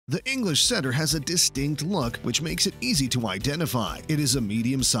The English Setter has a distinct look which makes it easy to identify. It is a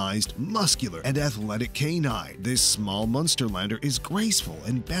medium-sized, muscular, and athletic canine. This small Munsterlander is graceful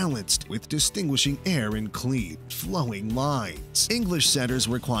and balanced, with distinguishing air and clean, flowing lines. English Setters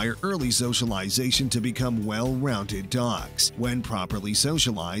require early socialization to become well-rounded dogs. When properly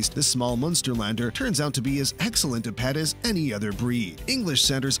socialized, the small Munsterlander turns out to be as excellent a pet as any other breed. English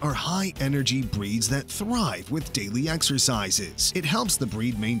Setters are high-energy breeds that thrive with daily exercises. It helps the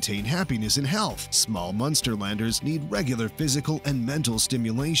breed maintain happiness and health. Small Munsterlanders need regular physical and mental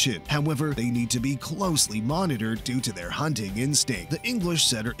stimulation. However, they need to be closely monitored due to their hunting instinct. The English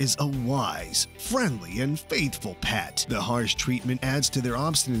Setter is a wise, friendly, and faithful pet. The harsh treatment adds to their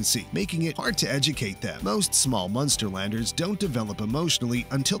obstinacy, making it hard to educate them. Most small Munsterlanders don't develop emotionally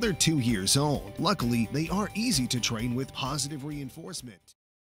until they're 2 years old. Luckily, they are easy to train with positive reinforcement.